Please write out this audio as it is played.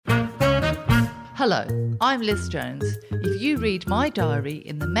Hello, I'm Liz Jones. If you read my diary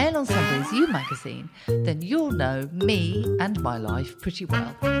in the Mail on Sunday's You magazine, then you'll know me and my life pretty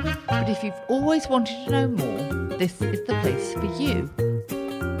well. But if you've always wanted to know more, this is the place for you.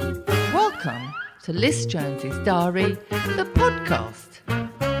 Welcome to Liz Jones's Diary, the podcast.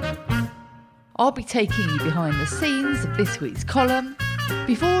 I'll be taking you behind the scenes of this week's column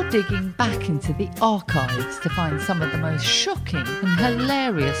before digging back into the archives to find some of the most shocking and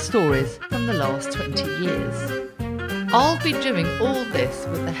hilarious stories from the last 20 years. I'll be doing all this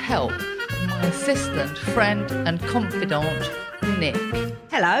with the help of my assistant, friend and confidant, Nick.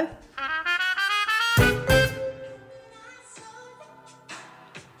 Hello.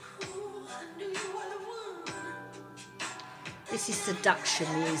 This is seduction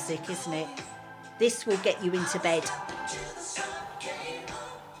music, isn't it? This will get you into bed.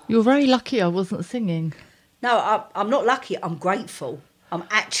 You're very lucky I wasn't singing. No, I'm not lucky. I'm grateful. I'm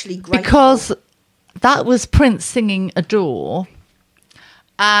actually grateful. Because that was Prince singing Adore.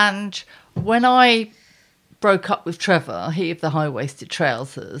 And when I broke up with Trevor, he of the high-waisted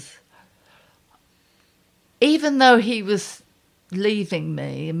trousers, even though he was leaving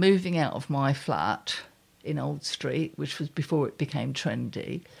me and moving out of my flat in Old Street, which was before it became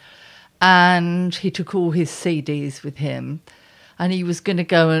trendy, and he took all his CDs with him, and he was going to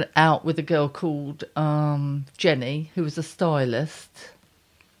go out with a girl called Jenny, who was a stylist,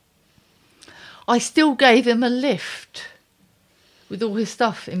 I still gave him a lift with all his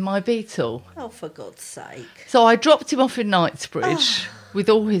stuff in my Beetle. Oh, for God's sake. So I dropped him off in Knightsbridge with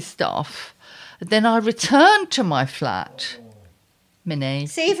all his stuff. And then I returned to my flat. Minnie.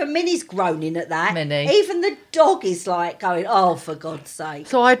 See, even Minnie's groaning at that. Minnie. Even the dog is like going, oh, for God's sake.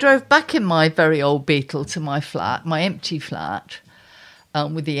 So I drove back in my very old Beetle to my flat, my empty flat,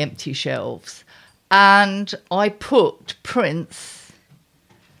 with the empty shelves. And I put Prince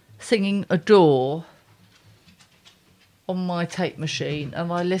singing Adore on my tape machine,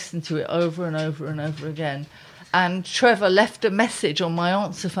 and I listened to it over and over and over again. And Trevor left a message on my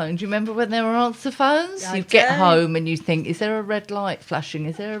answer phone. Do you remember when there were answer phones? I You get do. home and you think, is there a red light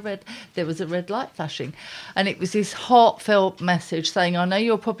flashing? There was a red light flashing. And it was this heartfelt message saying, I know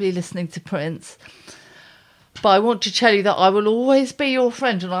you're probably listening to Prince, but I want to tell you that I will always be your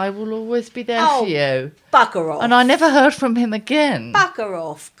friend and I will always be there for you. Bugger off. And I never heard from him again. Bugger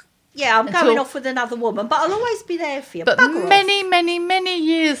off. Yeah, I'm going off with another woman, but I'll always be there for you. But Bugger many, off. many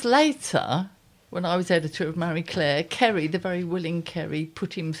years later, when I was editor of Marie Claire, Kerry, the very willing Kerry,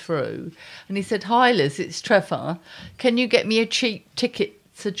 put him through. And he said, hi, Liz, it's Trevor. Can you get me a cheap ticket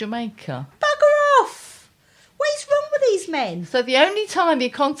to Jamaica? Bugger off. What is wrong with these men? So the only time he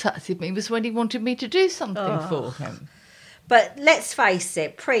contacted me was when he wanted me to do something for him. But let's face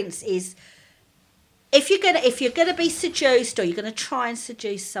it, Prince is... If you're gonna be seduced or you're gonna try and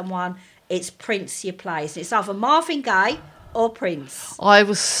seduce someone, it's Prince you plays. It's either Marvin Gaye or Prince. I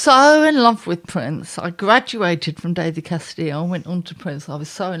was so in love with Prince. I graduated from Daisy Castillo. I went on to Prince. I was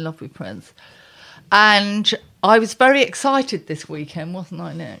so in love with Prince. And I was very excited this weekend, wasn't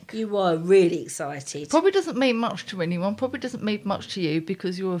I, Nick? You were really excited. Probably doesn't mean much to anyone. Probably doesn't mean much to you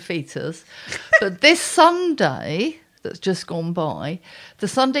because you're a fetus. But this Sunday that's just gone by, the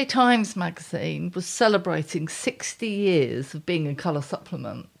Sunday Times magazine was celebrating 60 years of being a colour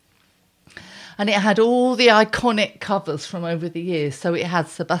supplement. And it had all the iconic covers from over the years. So it had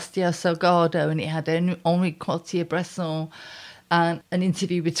Sebastião Salgado and it had Henri Cartier-Bresson and an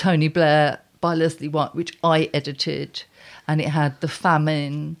interview with Tony Blair by Leslie White, which I edited. And it had the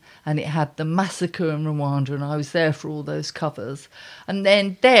famine and it had the massacre in Rwanda, and I was there for all those covers. And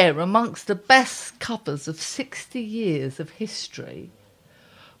then there, amongst the best covers of 60 years of history,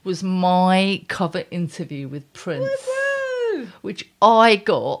 was my cover interview with Prince. Woo-woo. Which I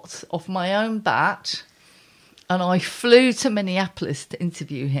got off my own bat, and I flew to Minneapolis to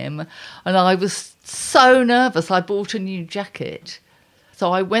interview him, and I was so nervous. I bought a new jacket.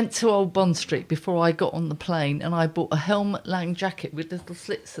 So I went to Old Bond Street before I got on the plane, and I bought a Helmut Lang jacket with little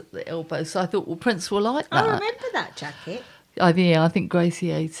slits at the elbow. So I thought, well, Prince will like that. I remember that jacket. I think Gracie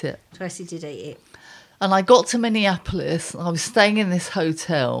ate it. Tracy did eat it. And I got to Minneapolis, and I was staying in this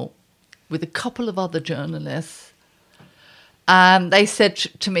hotel with a couple of other journalists. And they said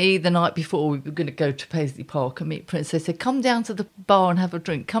to me the night before we were going to go to Paisley Park and meet Prince, they said, come down to the bar and have a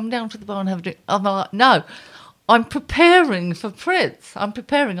drink. Come down to the bar and have a drink. I'm like, no, I'm preparing for Prince. I'm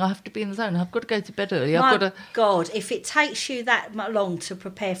preparing. I have to be in the zone. I've got to go to bed early. God, if it takes you that long to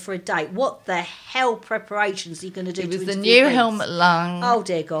prepare for a date, what the hell preparations are you going to do? It was the new Helmut Lang. Oh,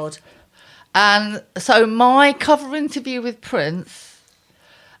 dear God. And so my cover interview with Prince,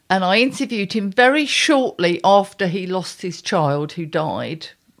 and I interviewed him very shortly after he lost his child who died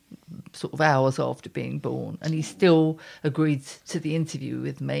sort of hours after being born, and he still agreed to the interview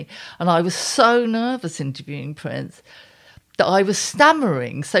with me. And I was so nervous interviewing Prince that I was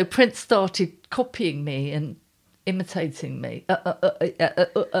stammering. So Prince started copying me and imitating me.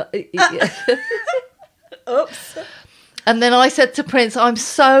 Oops. And then I said to Prince, I'm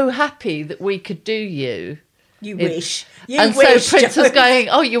so happy that we could do you. You wish. You and wish, so Prince Joe. was going,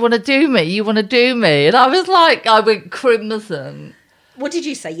 oh, you want to do me? You want to do me? And I was like, I went crimson. What did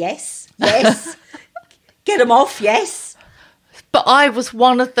you say? Yes. Yes. Get them off. Yes. But I was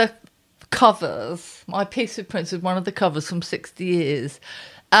one of the covers. My piece with Prince was one of the covers from 60 Years.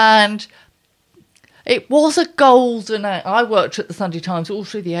 And it was a golden... I worked at the Sunday Times all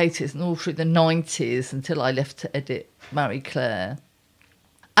through the 80s and all through the 90s until I left to edit Marie Claire.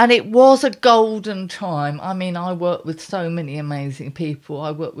 And it was a golden time. I mean, I worked with so many amazing people.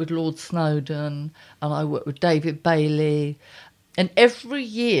 I worked with Lord Snowdon and I worked with David Bailey. And every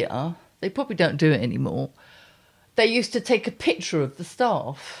year, they probably don't do it anymore, they used to take a picture of the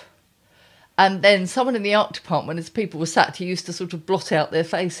staff. And then someone in the art department, as people were sat, he used to sort of blot out their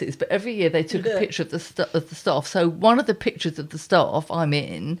faces. But every year they took a picture of the staff. So one of the pictures of the staff I'm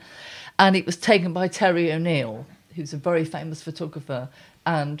in, and it was taken by Terry O'Neill, who's a very famous photographer.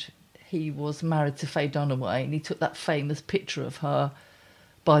 And he was married to Faye Dunaway, and he took that famous picture of her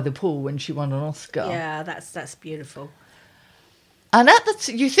by the pool when she won an Oscar. Yeah, that's beautiful. And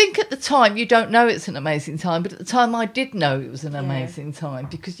you think at the time you don't know it's an amazing time, but at the time I did know it was an amazing time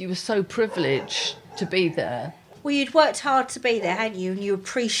because you were so privileged to be there. Well, you'd worked hard to be there, hadn't you? And you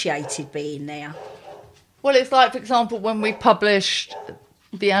appreciated being there. Well, it's like, for example, when we published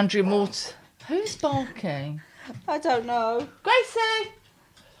the Andrew Morton... Who's barking? I don't know. Gracie!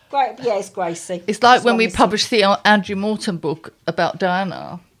 Great, yes, Gracie. It's like when we published the Andrew Morton book about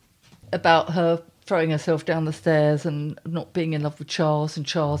Diana, about her throwing herself down the stairs and not being in love with Charles and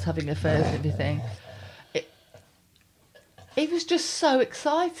Charles having affairs and everything. It was just so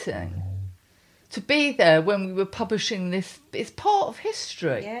exciting to be there when we were publishing this. It's part of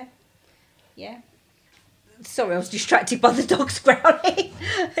history. Yeah, yeah. Sorry, I was distracted by the dogs growling.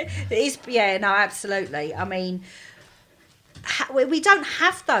 No, absolutely. I mean, we don't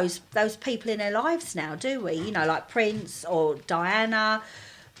have those people in our lives now, do we? You know, like Prince or Diana,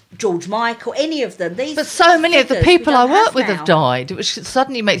 George Michael, any of them. But so many of the people I work with have died, which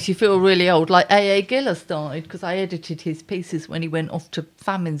suddenly makes you feel really old. Like A.A. Gillis died because I edited his pieces when he went off to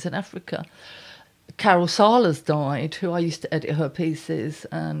famines in Africa. Carol Salas died, who I used to edit her pieces,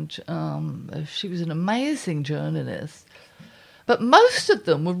 and she was an amazing journalist. But most of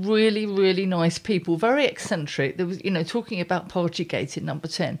them were really, really nice people, very eccentric. There was, talking about Partygate in Number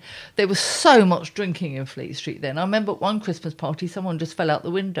 10, there was so much drinking in Fleet Street then. I remember at one Christmas party, someone just fell out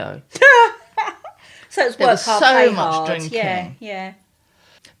the window. So it's there was hard, so much hard. drinking. Yeah.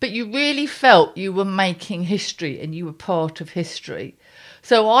 But you really felt you were making history and you were part of history.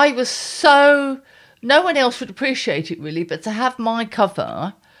 So I was so... No one else would appreciate it really, but to have my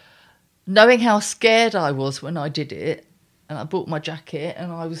cover, knowing how scared I was when I did it, and I bought my jacket,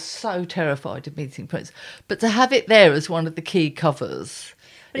 and I was so terrified of meeting Prince. But to have it there as one of the key covers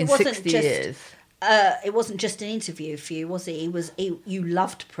in 60 years. It wasn't just an interview for you, was it? You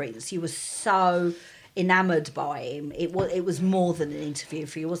loved Prince. You were so enamoured by him. It was more than an interview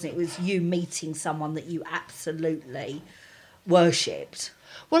for you, wasn't it? It was you meeting someone that you absolutely worshipped.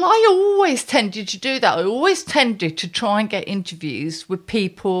 Well, I always tended to do that. I always tended to try and get interviews with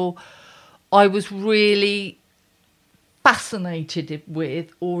people I was really fascinated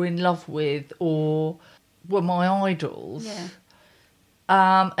with or in love with or were my idols. Yeah.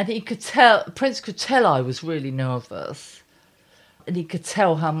 And Prince could tell I was really nervous, and he could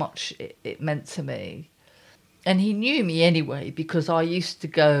tell how much it meant to me. And he knew me anyway because I used to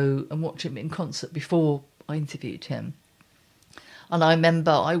go and watch him in concert before I interviewed him. And I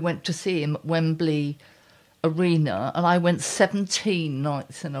remember I went to see him at Wembley Arena, and I went 17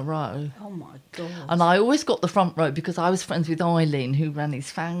 nights in a row. Oh my God. And I always got the front row because I was friends with Eileen, who ran his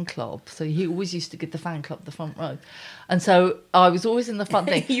fan club. So he always used to give the fan club the front row. And so I was always in the front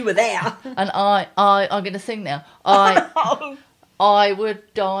thing. You were there. And I'm going to sing now. I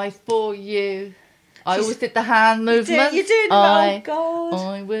would die for you. I always did the hand movement. You did? Oh, God.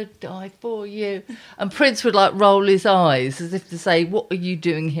 I would die for you. And Prince would like roll his eyes as if to say, what are you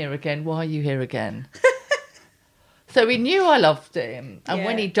doing here again? Why are you here again? So he knew I loved him. And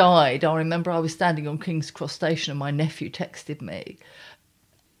when he died, I remember I was standing on King's Cross Station and my nephew texted me.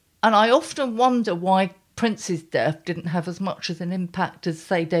 And I often wonder why Prince's death didn't have as much as an impact as,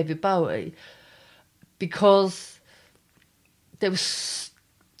 say, David Bowie. Because there was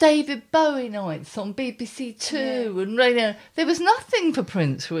David Bowie nights on BBC Two and radio. There was nothing for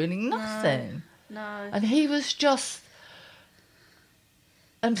Prince, really, nothing. No. And he was just,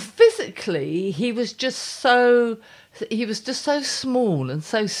 and physically, he was just so small and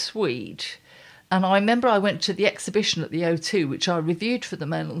so sweet. And I remember I went to the exhibition at the O2, which I reviewed for the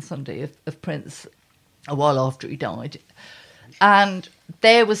Mail on Sunday of Prince a while after he died. And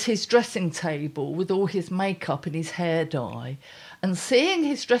there was his dressing table with all his makeup and his hair dye. And seeing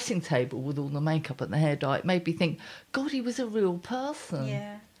his dressing table with all the makeup and the hair dye, it made me think, God, he was a real person.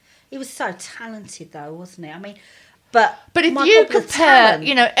 Yeah. He was so talented, though, wasn't he? I mean, but if you compare,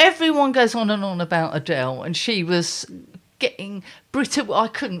 you know, everyone goes on and on about Adele, and she was getting Brit. I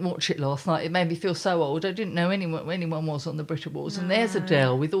couldn't watch it last night. It made me feel so old. I didn't know anyone was on the Brit Awards. And there's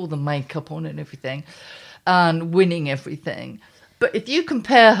Adele with all the makeup on and everything, and winning everything. But if you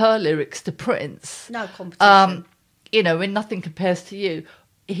compare her lyrics to Prince, no competition. You know, when Nothing Compares to You,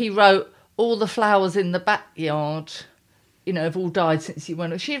 he wrote all the flowers in the backyard, you know, have all died since you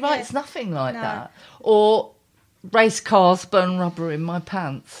went. She writes nothing like that. Or race cars burn rubber in my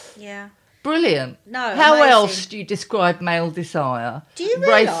pants. Yeah. Brilliant. No, how amazing. else do you describe male desire? Do you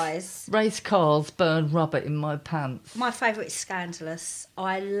realise? Race cars burn rubber in my pants. My favourite is Scandalous.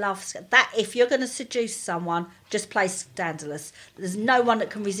 I love that. If you're going to seduce someone, just play Scandalous. There's no one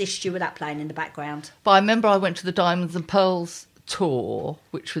that can resist you with that playing in the background. But I remember I went to the Diamonds and Pearls tour,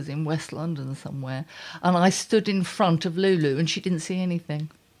 which was in West London somewhere, and I stood in front of Lulu and she didn't see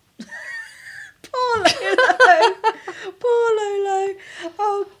anything. Poor Lulu. Poor Lulu.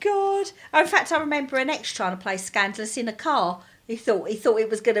 Oh, God. In fact, I remember an ex trying to play Scandalous in a car. He thought it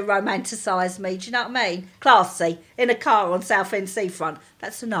was going to romanticise me. Do you know what I mean? Classy. In a car on Southend Seafront.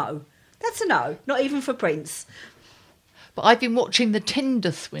 That's a no. That's a no. Not even for Prince. But I've been watching The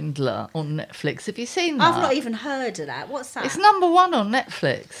Tinder Swindler on Netflix. Have you seen that? I've not even heard of that. What's that? It's #1 on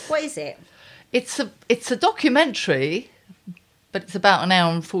Netflix. What is it? It's a documentary, but it's about an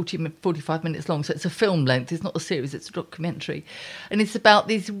hour and 45 minutes long, so it's a film length. It's not a series, it's a documentary. And it's about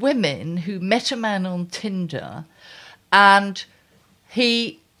these women who met a man on Tinder, and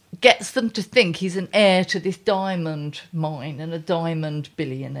he gets them to think he's an heir to this diamond mine and a diamond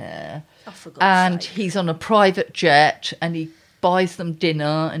billionaire. Oh, for God's and sake. He's on a private jet, and he buys them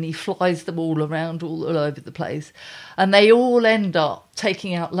dinner, and he flies them all around all over the place. And they all end up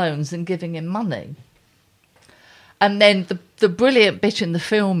taking out loans and giving him money. And then the brilliant bit in the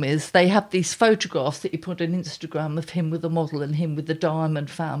film is they have these photographs that you put on Instagram of him with a model and him with the Diamond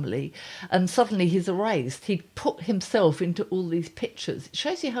family. And suddenly he's erased. He put himself into all these pictures. It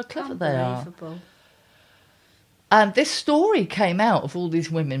shows you how clever they are. Unbelievable. And this story came out of all these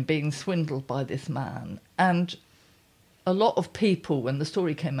women being swindled by this man. And a lot of people, when the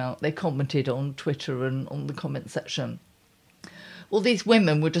story came out, they commented on Twitter and on the comment section, well, these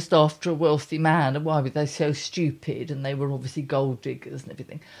women were just after a wealthy man, and why were they so stupid? And they were obviously gold diggers and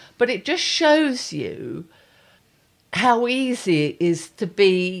everything. But it just shows you how easy it is to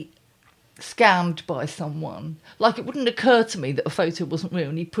be scammed by someone. Like, it wouldn't occur to me that a photo wasn't real,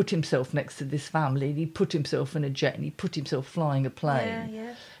 and he put himself next to this family, and he put himself in a jet, and he put himself flying a plane.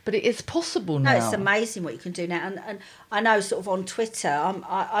 Yeah. But it is possible now. No, it's amazing what you can do now. And I know sort of on Twitter,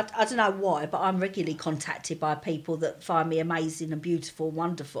 I don't know why, but I'm regularly contacted by people that find me amazing and beautiful and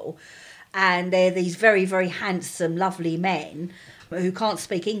wonderful. And they're these very, very handsome, lovely men who can't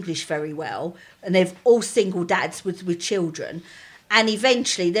speak English very well. And they're all single dads with children. And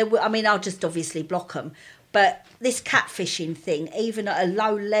eventually, I'll just obviously block them. But this catfishing thing, even at a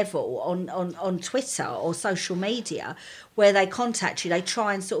low level on Twitter or social media, where they contact you, they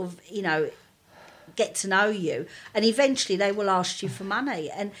try and sort of, get to know you. And eventually they will ask you for money.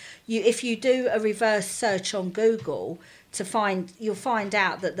 And if you do a reverse search on Google, you'll find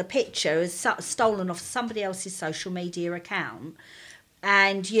out that the picture is stolen off somebody else's social media account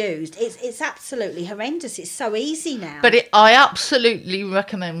and used. It's absolutely horrendous. It's so easy now. But I absolutely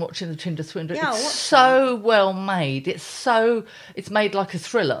recommend watching The Tinder Swindler. Yeah, it's so well made. It's made like a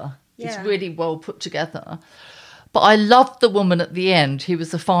thriller. Yeah. It's really well put together. But I loved the woman at the end, who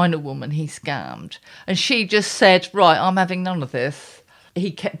was the final woman he scammed. And she just said, right, I'm having none of this.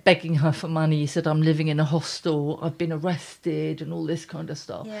 He kept begging her for money. He said, I'm living in a hostel, I've been arrested and all this kind of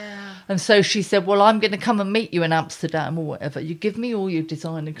stuff. Yeah. And so she said, well, I'm going to come and meet you in Amsterdam or whatever. You give me all your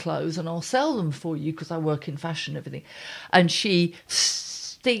designer clothes and I'll sell them for you because I work in fashion and everything. And she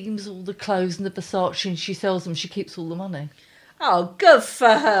steams all the clothes and the Versace and she sells them. She keeps all the money. Oh, good for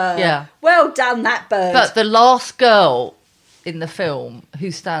her. Yeah. Well done, that bird. But the last girl in the film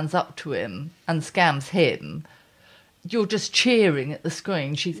who stands up to him and scams him you're just cheering at the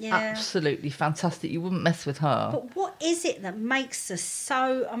screen. She's Yeah. absolutely fantastic. You wouldn't mess with her. But what is it that makes us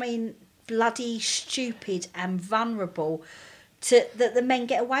so, I mean, bloody stupid and vulnerable that the men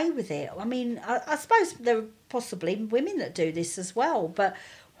get away with it? I mean, I suppose there are possibly women that do this as well, but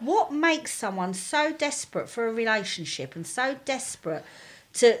what makes someone so desperate for a relationship and so desperate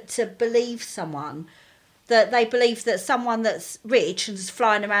to believe someone that they believe that someone that's rich and is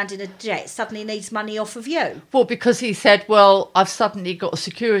flying around in a jet suddenly needs money off of you? Well, because he said, well, I've suddenly got a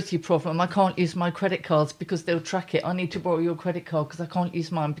security problem. I can't use my credit cards because they'll track it. I need to borrow your credit card because I can't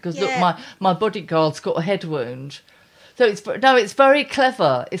use mine because, Yeah. look, my bodyguard's got a head wound. So it's very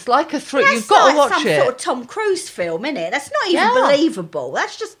clever. It's like a thriller. That's You've got like to watch some it. sort of Tom Cruise film, isn't it? That's not even Yeah. believable.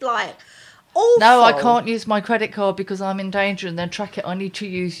 That's just like awful. No, I can't use my credit card because I'm in danger and they'll track it. I need to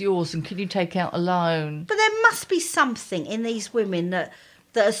use yours. And can you take out a loan? But there must be something in these women that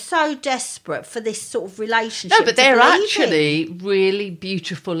are so desperate for this sort of relationship. No, but to they're believe in. actually really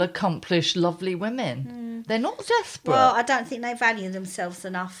beautiful, accomplished, lovely women. They're not desperate. Well, I don't think they value themselves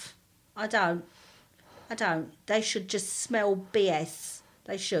enough. I don't. They should just smell BS.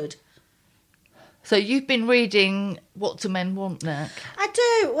 They should. So you've been reading What Do Men Want, Nick? I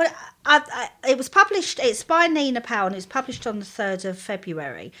do. Well, it was published. It's by Nina Powell, and it was published on the 3rd of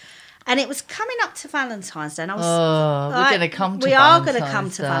February. And it was coming up to Valentine's Day. And I was, we're going to come to we Valentine's are going to come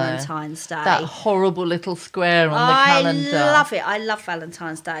to Day. Valentine's Day. That horrible little square on the calendar. I love it. I love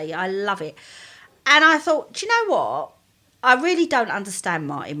Valentine's Day. I love it. And I thought, do you know what? I really don't understand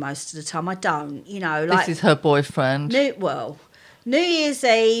Martin most of the time. I don't. You know, like This is her boyfriend. New Year's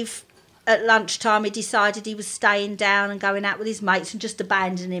Eve at lunchtime, he decided he was staying down and going out with his mates and just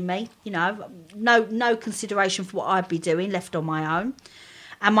abandoning me. You know, no consideration for what I'd be doing, left on my own.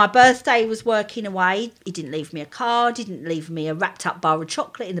 And my birthday was working away. He didn't leave me a card. He didn't leave me a wrapped up bar of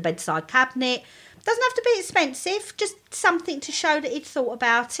chocolate in the bedside cabinet. Doesn't have to be expensive, just something to show that he'd thought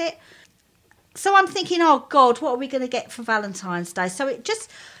about it. So I'm thinking, oh God, what are we going to get for Valentine's Day? So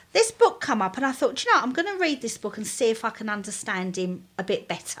this book come up and I thought, do you know, I'm going to read this book and see if I can understand him a bit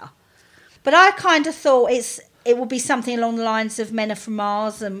better. But I kind of thought it would be something along the lines of men are from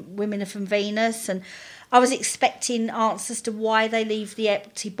Mars and women are from Venus. And I was expecting answers to why they leave the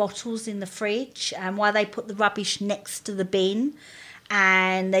empty bottles in the fridge and why they put the rubbish next to the bin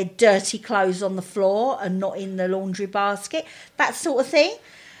and their dirty clothes on the floor and not in the laundry basket, that sort of thing.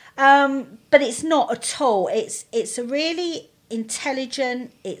 But it's not at all. It's a really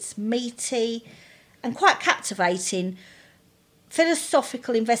intelligent, it's meaty and quite captivating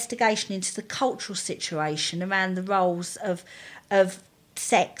philosophical investigation into the cultural situation around the roles of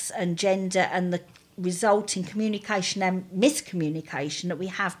sex and gender and the resulting communication and miscommunication that we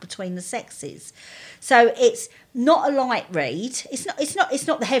have between the sexes. So it's not a light read. It's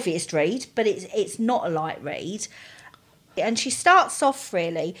not the heaviest read, but it's not a light read. And she starts off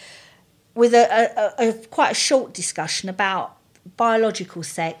really with a quite a short discussion about biological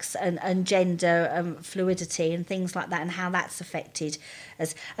sex and gender fluidity and things like that and how that's affected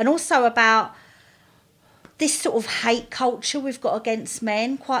us, and also about this sort of hate culture we've got against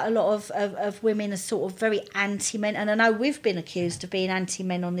men. Quite a lot of women are sort of very anti-men, and I know we've been accused of being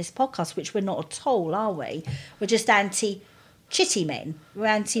anti-men on this podcast, which we're not at all, are we? We're just anti-chitty men. We're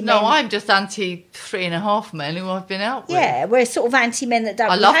anti-men. No, I'm just anti 3.5 men who I've been out with. Yeah, we're sort of anti-men that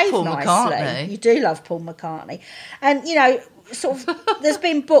don't I love behave Paul nicely. McCartney. You do love Paul McCartney. And, you know, sort of, there's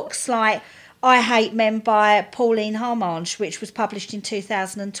been books like I Hate Men by Pauline Harmange, which was published in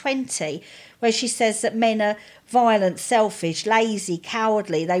 2020, where she says that men are violent, selfish, lazy,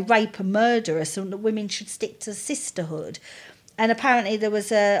 cowardly, they rape and murder us, and that women should stick to sisterhood. And apparently there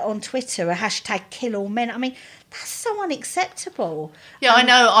was on Twitter a hashtag kill all men. I mean, that's so unacceptable. Yeah, I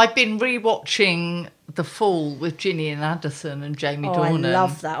know. I've been rewatching The Fall with Gillian Anderson and Jamie Dornan. I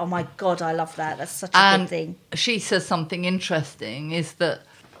love that. Oh my God, I love that. That's such a good thing. She says something interesting, is that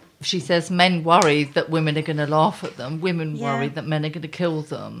she says men worry that women are going to laugh at them. Women worry that men are going to kill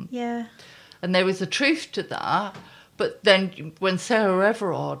them. Yeah. And there was a truth to that. But then when Sarah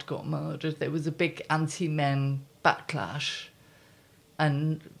Everard got murdered, there was a big anti-men backlash.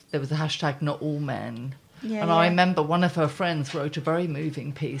 And there was a hashtag not all men. Yeah, and I remember one of her friends wrote a very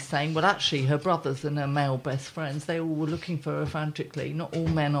moving piece saying, well, actually, her brothers and her male best friends, they all were looking for her frantically. Not all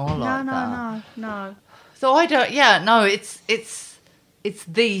men are like that. No. So I don't, it's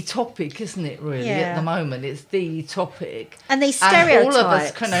the topic, isn't it, really, at the moment? It's the topic. And these stereotypes. And all of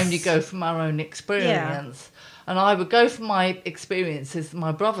us can only go from our own experience. And I would go from my experiences.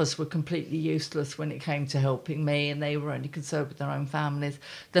 My brothers were completely useless when it came to helping me, and they were only concerned with their own families.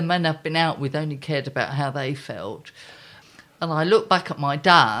 The men I've been out with only cared about how they felt. And I look back at my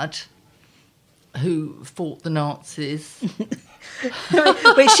dad, who fought the Nazis.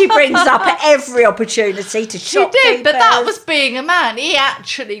 Which she brings up at every opportunity to shock She did, but that people. was being a man. He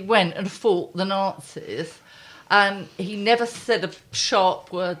actually went and fought the Nazis. And he never said a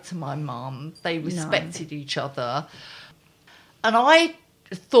sharp word to my mum. They respected each other. And I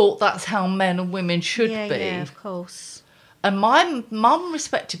thought that's how men and women should be. Yeah, of course. And my mum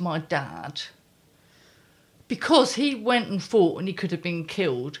respected my dad because he went and fought and he could have been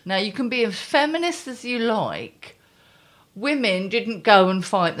killed. Now, you can be as feminist as you like. Women didn't go and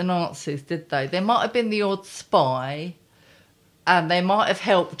fight the Nazis, did they? There might have been the odd spy, and they might have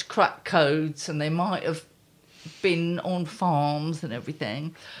helped crack codes, and they might have been on farms and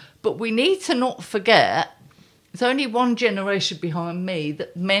everything. But we need to not forget, there's only one generation behind me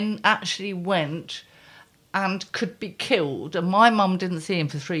that men actually went and could be killed. And my mum didn't see him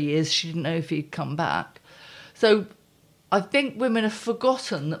for 3 years. She didn't know if he'd come back. So I think women have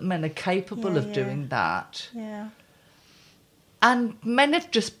forgotten that men are capable of doing that. Yeah. And men have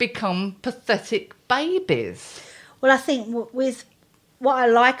just become pathetic babies. Well, I think with what I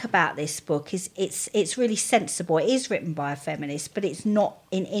like about this book is it's really sensible. It is written by a feminist, but it's not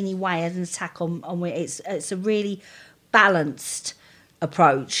in any way an attack on it's a really balanced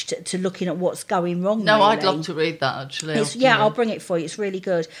approach to looking at what's going wrong. No, really. I'd love to read that, actually. I'll bring it for you. It's really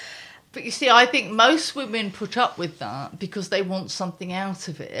good. But you see, I think most women put up with that because they want something out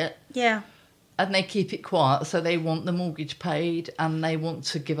of it. Yeah. And they keep it quiet, so they want the mortgage paid and they want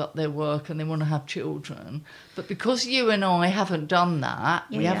to give up their work and they want to have children. But because you and I haven't done that,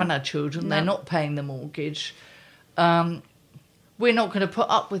 we haven't had children, they're not paying the mortgage, we're not going to put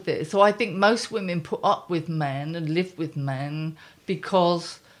up with it. So I think most women put up with men and live with men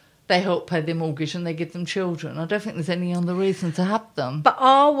because they help pay their mortgage and they give them children. I don't think there's any other reason to have them. But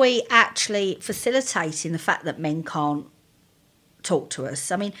are we actually facilitating the fact that men can't talk to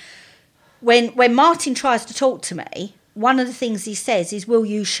us? I mean, when Martin tries to talk to me, one of the things he says is, will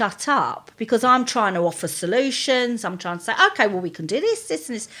you shut up? Because I'm trying to offer solutions. I'm trying to say, okay, well, we can do this, this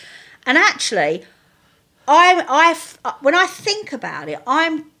and this. And actually, when I think about it,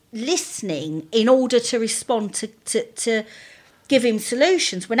 I'm listening in order to respond to give him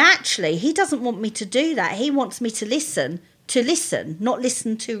solutions, when actually he doesn't want me to do that. He wants me to listen, not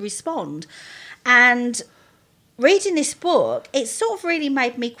listen to respond. And reading this book, it sort of really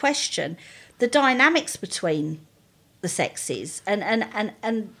made me question the dynamics between the sexes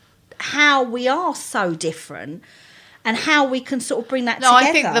and how we are so different and how we can sort of bring that together. No,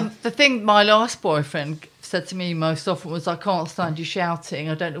 I think the thing my last boyfriend said to me most often was, I can't stand you shouting.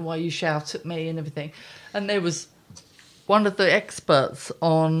 I don't know why you shout at me and everything. And there was one of the experts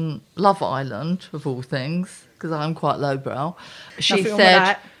on Love Island, of all things, because I'm quite lowbrow. She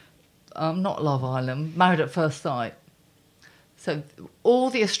said, not Love Island, Married at First Sight. So all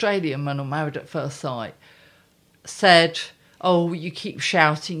the Australian men on Married at First Sight said, oh, you keep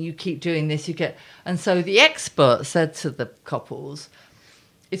shouting, you keep doing this, you get... And so the expert said to the couples,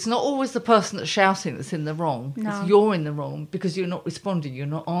 it's not always the person that's shouting that's in the wrong. No. It's you're in the wrong because you're not responding, you're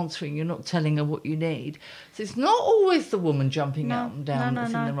not answering, you're not telling her what you need. So it's not always the woman jumping up and down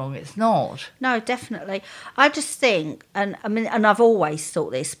that's in the wrong. It's not. No, definitely. I just think, and I mean, and I've always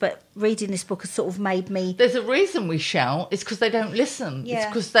thought this, but reading this book has sort of made me... There's a reason we shout. It's because they don't listen. Yeah. It's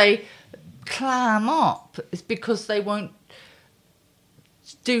because they clam up. It's because they won't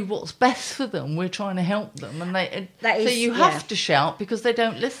do what's best for them. We're trying to help them, and so you have to shout because they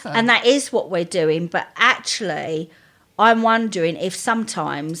don't listen. And that is what we're doing. But actually, I'm wondering if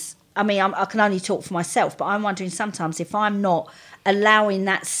sometimes, I mean, I can only talk for myself, but I'm wondering sometimes if I'm not allowing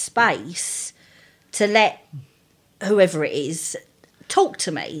that space to let whoever it is talk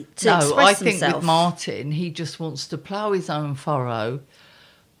to me, to express I think themselves. with Martin, he just wants to plough his own furrow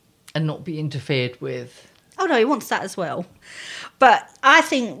and not be interfered with. Oh, no, he wants that as well. But I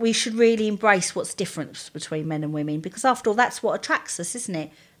think we should really embrace what's different between men and women, because after all, that's what attracts us, isn't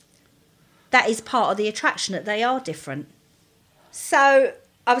it? That is part of the attraction, that they are different. So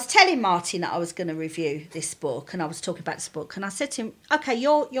I was telling Martin that I was going to review this book, and I was talking about this book, and I said to him, okay,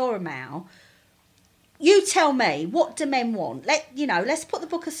 you're a male. You tell me, what do men want? Let's put the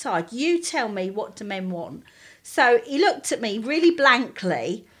book aside. You tell me, what do men want? So he looked at me really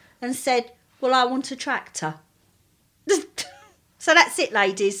blankly and said, well, I want a tractor. So that's it,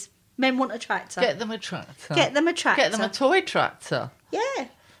 ladies. Men want a tractor. Get them a tractor. Get them a tractor. Get them a toy tractor. Yeah,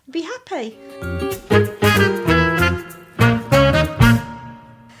 be happy.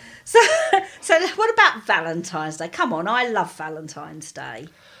 So what about Valentine's Day? Come on, I love Valentine's Day.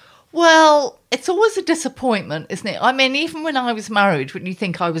 Well, it's always a disappointment, isn't it? I mean, even when I was married, when you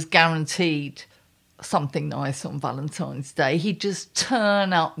think I was guaranteed something nice on Valentine's Day, he'd just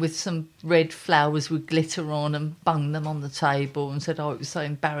turn up with some red flowers with glitter on and bung them on the table and said, oh, it was so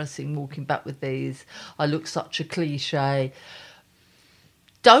embarrassing walking back with these. I look such a cliche.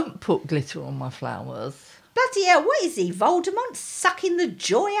 Don't put glitter on my flowers. Bloody hell, what is he, Voldemort? Sucking the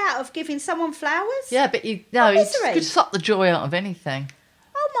joy out of giving someone flowers? Yeah, but you could suck the joy out of anything.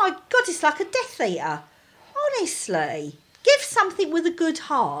 Oh my God, it's like a Death Eater. Honestly. Give something with a good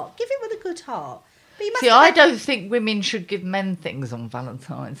heart. Give it with a good heart. But you must See, I don't think women should give men things on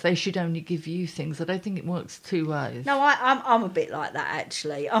Valentine's. They should only give you things. I don't think it works two ways. No, I'm a bit like that,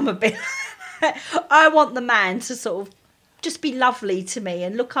 actually. I'm a bit like that. I want the man to sort of just be lovely to me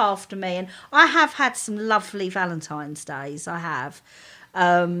and look after me. And I have had some lovely Valentine's days. I have.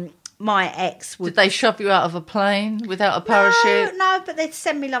 My ex would... Did they shove you out of a plane without a parachute? No, but they'd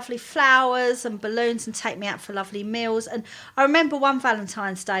send me lovely flowers and balloons and take me out for lovely meals. And I remember one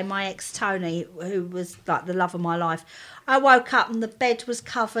Valentine's Day, my ex Tony, who was like the love of my life, I woke up and the bed was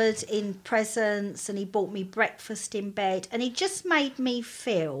covered in presents and he bought me breakfast in bed and he just made me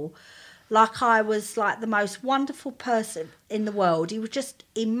feel like I was like the most wonderful person in the world.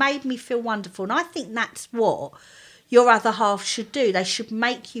 He made me feel wonderful. And I think that's what your other half should do. They should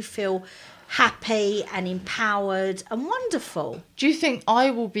make you feel happy and empowered and wonderful. Do you think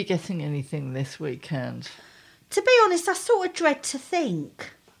I will be getting anything this weekend? To be honest, I sort of dread to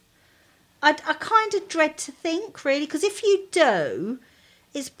think. I kind of dread to think, really, because if you do,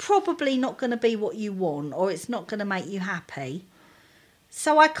 it's probably not going to be what you want or it's not going to make you happy.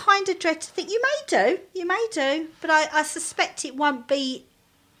 So I kind of dread to think. You may do, but I suspect it won't be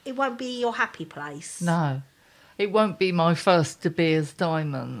your happy place. No. It won't be my first De Beers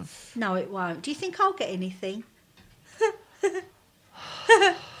diamonds. No, it won't. Do you think I'll get anything?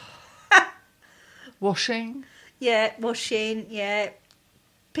 Washing? Yeah, washing, yeah.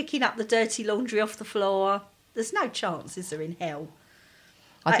 Picking up the dirty laundry off the floor. There's no chance, is there, in hell?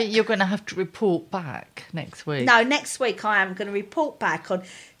 I think you're going to have to report back next week. No, next week I am going to report back on,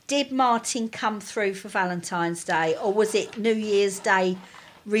 did Martin come through for Valentine's Day or was it New Year's Day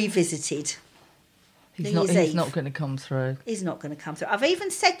revisited? He's not going to come through. He's not going to come through. I've even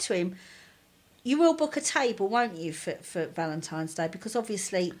said to him, you will book a table, won't you, for Valentine's Day? Because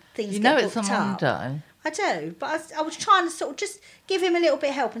obviously things get booked up. You know it's a Monday. I do, but I was trying to sort of just give him a little bit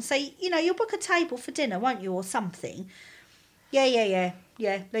of help and say, you'll book a table for dinner, won't you, or something. Yeah,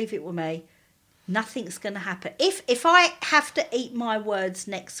 leave it with me. Nothing's going to happen. If I have to eat my words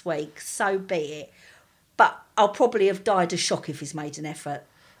next week, so be it. But I'll probably have died of shock if he's made an effort.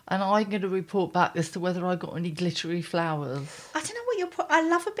 And I'm going to report back as to whether I got any glittery flowers. I don't know what I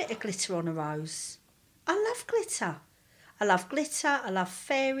love a bit of glitter on a rose. I love glitter. I love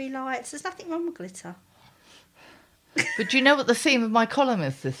fairy lights. There's nothing wrong with glitter. But do you know what the theme of my column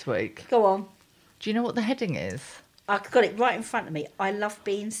is this week? Go on. Do you know what the heading is? I've got it right in front of me. I love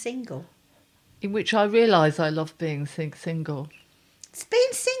being single. In which I realise I love being single.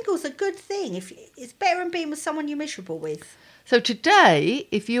 Being single's a good thing. It's better than being with someone you're miserable with. So today,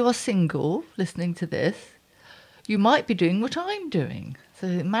 if you are single, listening to this, you might be doing what I'm doing. So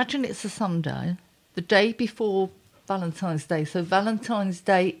imagine it's a Sunday, the day before Valentine's Day. So Valentine's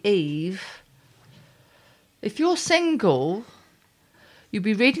Day Eve. If you're single, you'll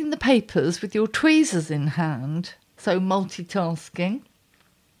be reading the papers with your tweezers in hand, so multitasking.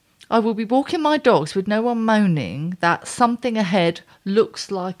 I will be walking my dogs with no one moaning that something ahead looks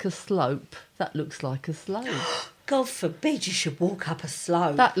like a slope. That looks like a slope. God forbid you should walk up a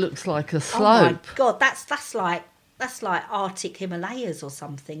slope. That looks like a slope. Oh my God, that's like Arctic Himalayas or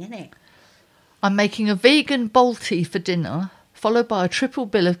something, isn't it? I'm making a vegan Balti for dinner, followed by a triple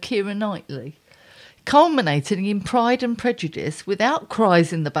bill of Keira Knightley, culminating in Pride and Prejudice without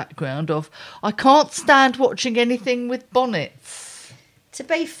cries in the background of, I can't stand watching anything with bonnets. To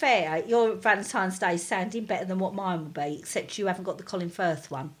be fair, your Valentine's Day is sounding better than what mine would be, except you haven't got the Colin Firth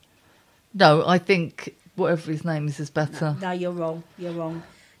one. No, I think whatever his name is better. No, you're wrong. You're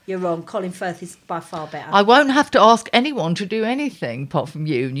wrong. Colin Firth is by far better. I won't have to ask anyone to do anything apart from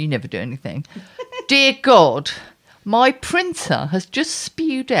you, and you never do anything. Dear God, my printer has just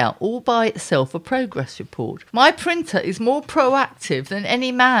spewed out all by itself a progress report. My printer is more proactive than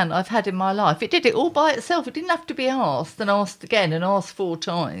any man I've had in my life. It did it all by itself. It didn't have to be asked and asked again and asked 4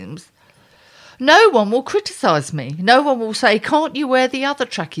 times. No one will criticise me. No one will say, can't you wear the other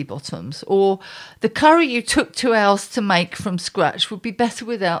tracky bottoms? Or the curry you took 2 hours to make from scratch would be better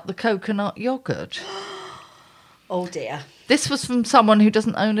without the coconut yoghurt. Oh dear. This was from someone who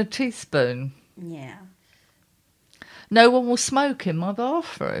doesn't own a teaspoon. Yeah. No one will smoke in my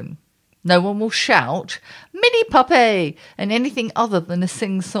bathroom. No one will shout, "Mini puppy," and anything other than a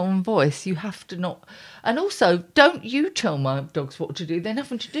sing-song voice. You have to not... And also, don't you tell my dogs what to do. They're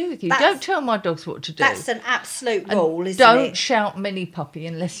nothing to do with you. Don't tell my dogs what to do. That's an absolute rule, isn't don't it? Don't shout "mini puppy"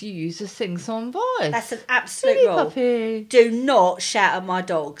 unless you use a sing-song voice. That's an absolute mini rule. Puppy. Do not shout at my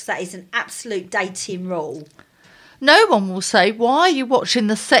dogs. That is an absolute dating rule. No one will say, "Why are you watching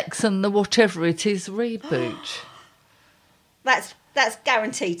the Sex and the whatever it is reboot?" That's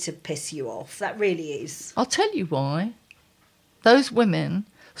guaranteed to piss you off. That really is. I'll tell you why. Those women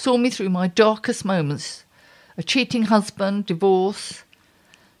saw me through my darkest moments. A cheating husband, divorce.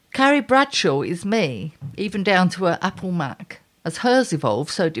 Carrie Bradshaw is me, even down to her Apple Mac. As hers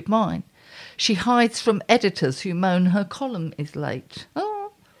evolved, so did mine. She hides from editors who moan her column is late.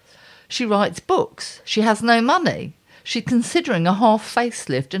 Oh. She writes books. She has no money. She's considering a half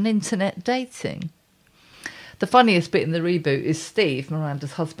facelift and internet dating. The funniest bit in the reboot is Steve,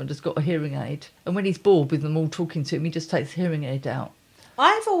 Miranda's husband, has got a hearing aid. And when he's bored with them all talking to him, he just takes the hearing aid out.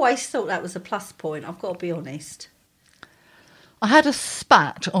 I've always thought that was a plus point, I've got to be honest. I had a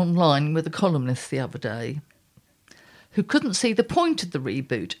spat online with a columnist the other day who couldn't see the point of the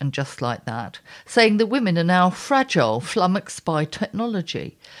reboot and just like that, saying the women are now fragile, flummoxed by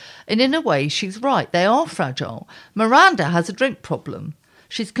technology. And in a way, she's right, they are fragile. Miranda has a drink problem.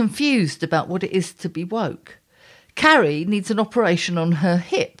 She's confused about what it is to be woke. Carrie needs an operation on her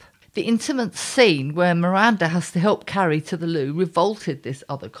hip. The intimate scene where Miranda has to help Carrie to the loo revolted this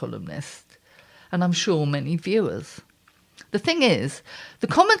other columnist, and I'm sure many viewers. The thing is, the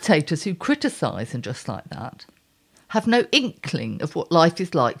commentators who criticise and just like that have no inkling of what life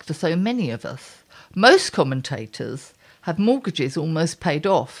is like for so many of us. Most commentators have mortgages almost paid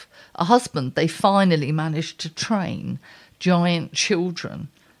off, a husband they finally managed to train, giant children.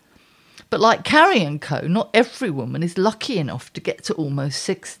 But like Carrie and Co., not every woman is lucky enough to get to almost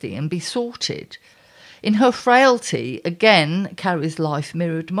 60 and be sorted. In her frailty, again, Carrie's life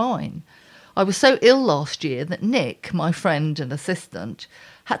mirrored mine. I was so ill last year that Nick, my friend and assistant,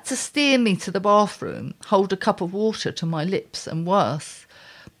 had to steer me to the bathroom, hold a cup of water to my lips, and worse.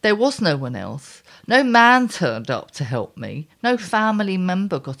 There was no one else. No man turned up to help me. No family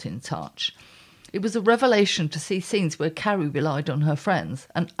member got in touch. It was a revelation to see scenes where Carrie relied on her friends,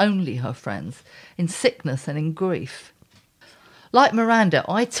 and only her friends, in sickness and in grief. Like Miranda,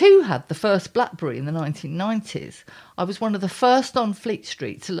 I too had the first BlackBerry in the 1990s. I was one of the first on Fleet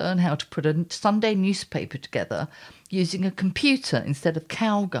Street to learn how to put a Sunday newspaper together using a computer instead of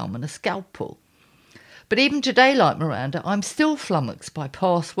cow gum and a scalpel. But even today, like Miranda, I'm still flummoxed by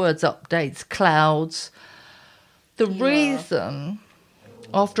passwords, updates, clouds. The reason...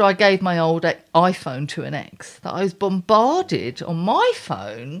 After I gave my old iPhone to an ex, that I was bombarded on my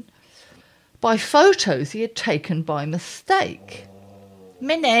phone by photos he had taken by mistake.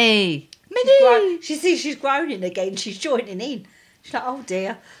 Minnie! She's groaning again. She's joining in. She's like, oh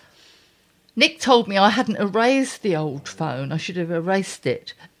dear. Nick told me I hadn't erased the old phone. I should have erased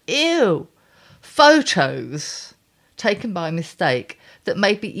it. Ew! Photos taken by mistake that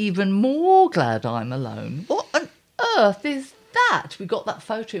made me even more glad I'm alone. What on earth is that? We got that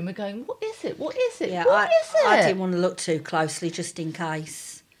photo and we're going, what is it? What is it? Yeah, what is it? I didn't want to look too closely just in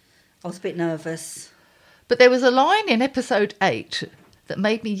case. I was a bit nervous. But there was a line in episode 8 that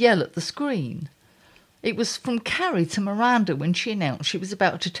made me yell at the screen. It was from Carrie to Miranda when she announced she was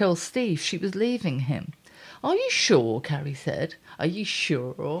about to tell Steve she was leaving him. Are you sure? Carrie said. Are you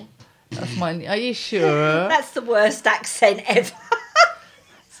sure? That's mine. Are you sure? That's the worst accent ever.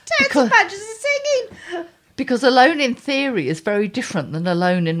 It's terrible badges of singing. Because alone in theory is very different than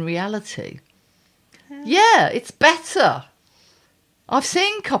alone in reality. Yeah, it's better. I've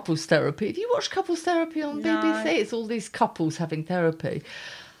seen couples therapy. Have you watched couples therapy on BBC? It's all these couples having therapy.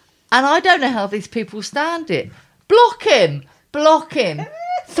 And I don't know how these people stand it. Block him.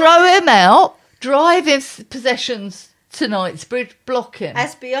 Throw him out. Drive his possessions to Knightsbridge. Block him.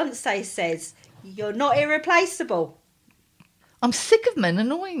 As Beyonce says, you're not irreplaceable. I'm sick of men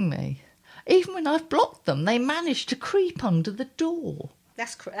annoying me. Even when I've blocked them, they manage to creep under the door.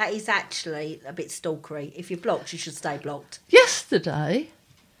 That is actually a bit stalkery. If you're blocked, you should stay blocked. Yesterday,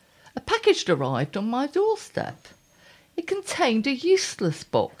 a package arrived on my doorstep. It contained a useless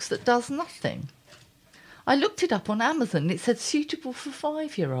box that does nothing. I looked it up on Amazon. It said suitable for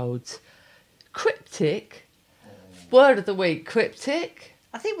 5-year-olds. Cryptic. Word of the week, cryptic.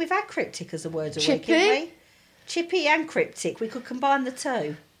 I think we've had cryptic as a word of the week, Chippy. haven't we? Chippy and cryptic. We could combine the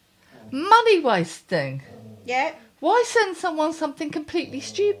two. Money wasting. Yeah. Why send someone something completely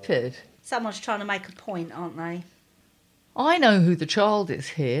stupid? Someone's trying to make a point, aren't they? I know who the child is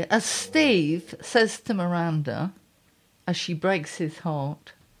here, as Steve says to Miranda, as she breaks his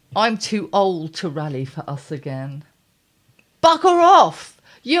heart. I'm too old to rally for us again. Bugger off!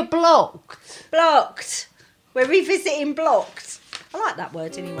 You're blocked. Blocked. We're revisiting blocked. I like that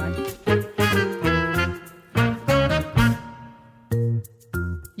word anyway.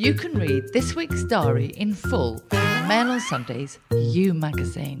 You can read this week's diary in full in Mail on Sunday's You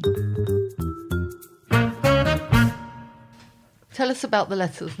magazine. Tell us about the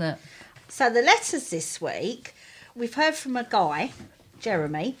letters, Nat. So the letters this week, we've heard from a guy,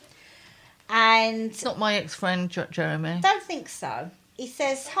 Jeremy, and... It's not my ex-friend, Jeremy. Don't think so. He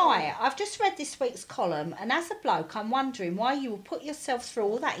says, "Hi, I've just read this week's column, and as a bloke, I'm wondering why you will put yourself through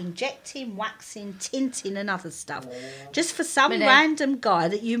all that injecting, waxing, tinting and other stuff, just for some random guy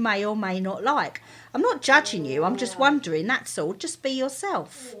that you may or may not like. I'm not judging you, I'm just wondering, that's all. Just be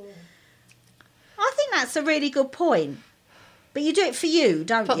yourself." I think that's a really good point. But you do it for you,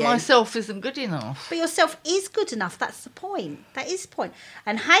 don't But you? myself isn't good enough. But yourself is good enough. That's the point. That is the point.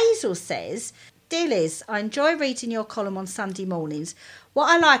 And Hazel says, "Dear Liz, I enjoy reading your column on Sunday mornings. What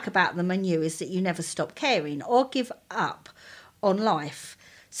I like about them and you is that you never stop caring or give up on life.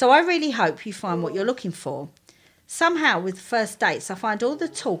 So I really hope you find what you're looking for. Somehow with first dates, I find all the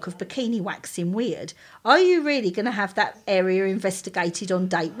talk of bikini waxing weird. Are you really going to have that area investigated on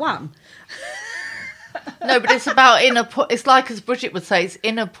date one?" No, but it's about inner... It's like, as Bridget would say, it's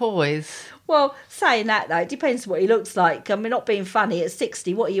inner poise. Well, saying that, though, it depends what he looks like. I mean, not being funny, at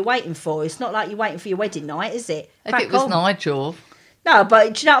 60, what are you waiting for? It's not like you're waiting for your wedding night, is it? If Crack it was on. Nigel... No,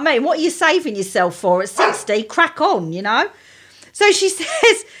 but do you know what I mean? What are you saving yourself for at 60? Crack on, you know? So she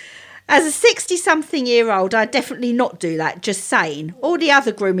says, "As a 60-something-year-old, I'd definitely not do that, just saying. All the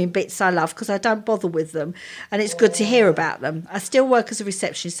other grooming bits I love because I don't bother with them, and it's good to hear about them. I still work as a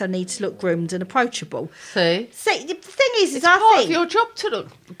receptionist, so I need to look groomed and approachable." See? See, the thing is It's I part think... of your job to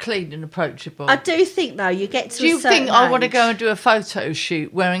look clean and approachable. I do think, though, you get to Do you a certain think I want to age- go and do a photo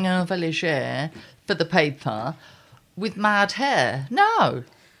shoot wearing a negligee for the paper with mad hair? No.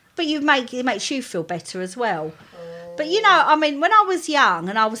 But it makes you feel better as well. But, you know, I mean, when I was young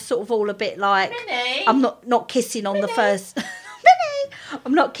and I was sort of all a bit like... Minnie. I'm not kissing on the first... Minnie!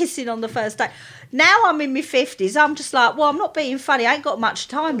 I'm not kissing on the first date. Now I'm in my 50s, I'm just like, well, I'm not being funny. I ain't got much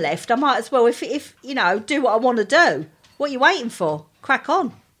time left. I might as well, if you know, do what I want to do. What are you waiting for? Crack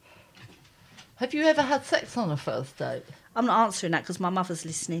on. Have you ever had sex on a first date? I'm not answering that because my mother's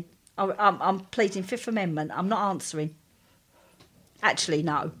listening. I'm pleading Fifth Amendment. I'm not answering. Actually,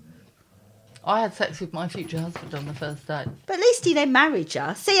 no. I had sex with my future husband on the first date. But at least he then married you.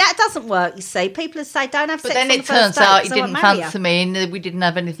 See, that doesn't work, you see. People say don't have But sex then on it the first turns date out he 'cause I didn't won't marry fancy you. me and we didn't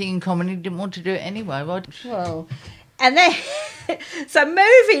have anything in common. He didn't want to do it anyway. Well, and then, so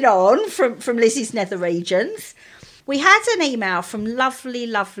moving on from Lizzie's nether regions, we had an email from lovely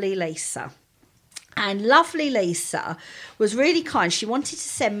Lisa. And lovely Lisa was really kind. She wanted to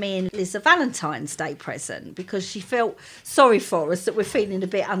send me and Liz a Valentine's Day present because she felt sorry for us that we're feeling a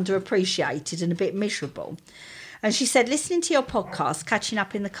bit underappreciated and a bit miserable. And she said, "Listening to your podcast, catching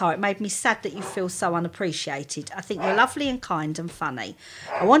up in the car, it made me sad that you feel so unappreciated. I think you're lovely and kind and funny.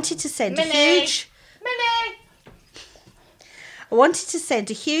 I wanted to send a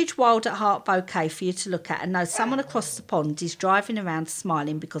huge wild at heart bouquet for you to look at and know someone across the pond is driving around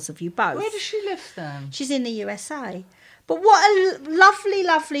smiling because of you both." Where does she live then? She's in the USA. But what a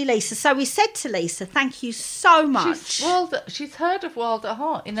lovely Lisa. So we said to Lisa, thank you so much. She's heard of Wild at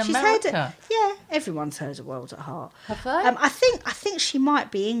Heart in She's America. yeah, everyone's heard of World at Heart. Have they? I think she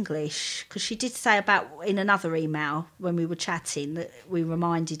might be English because she did say about in another email when we were chatting that we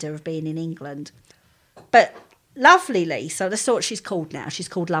reminded her of being in England. But lovely Lisa, that's what she's called now. She's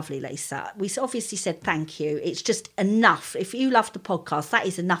called Lovely Lisa. We obviously said thank you. It's just enough. If you love the podcast, that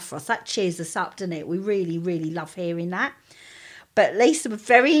is enough for us. That cheers us up, doesn't it? We really, really love hearing that. But Lisa was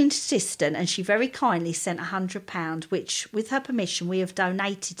very insistent and she very kindly sent £100, which, with her permission, we have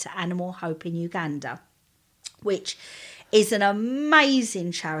donated to Animal Hope in Uganda, which is an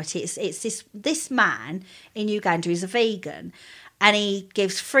amazing charity. It's this man in Uganda is a vegan and he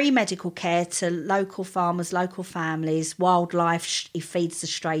gives free medical care to local farmers, local families, wildlife. He feeds the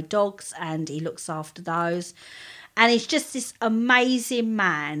stray dogs and he looks after those. And he's just this amazing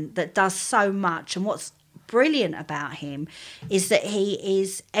man that does so much. And what's brilliant about him is that he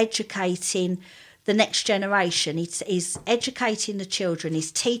is educating the next generation. He's educating the children.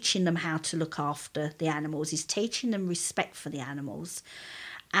 He's teaching them how to look after the animals. He's teaching them respect for the animals.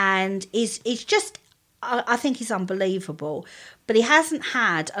 And he's just, I think he's unbelievable. But he hasn't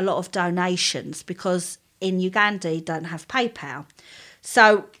had a lot of donations because in Uganda he don't have PayPal.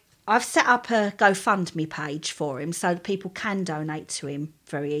 So I've set up a GoFundMe page for him so that people can donate to him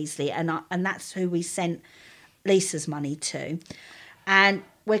very easily. And that's who we sent Lisa's money to. And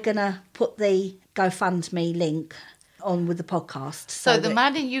we're going to put the GoFundMe link on with the podcast. So the that-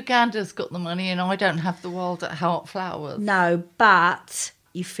 man in Uganda's got the money and I don't have the Wild at Heart flowers. No, but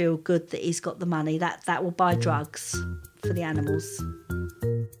you feel good that he's got the money. That will buy drugs for the animals.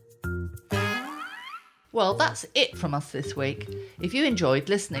 Well, that's it from us this week. If you enjoyed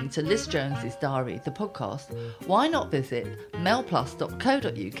listening to Liz Jones's Diary, the podcast, why not visit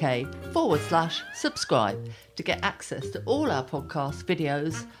mailplus.co.uk/subscribe to get access to all our podcasts,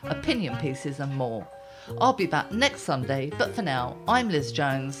 videos, opinion pieces and more. I'll be back next Sunday, but for now, I'm Liz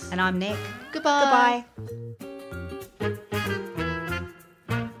Jones. And I'm Nick. Goodbye. Goodbye.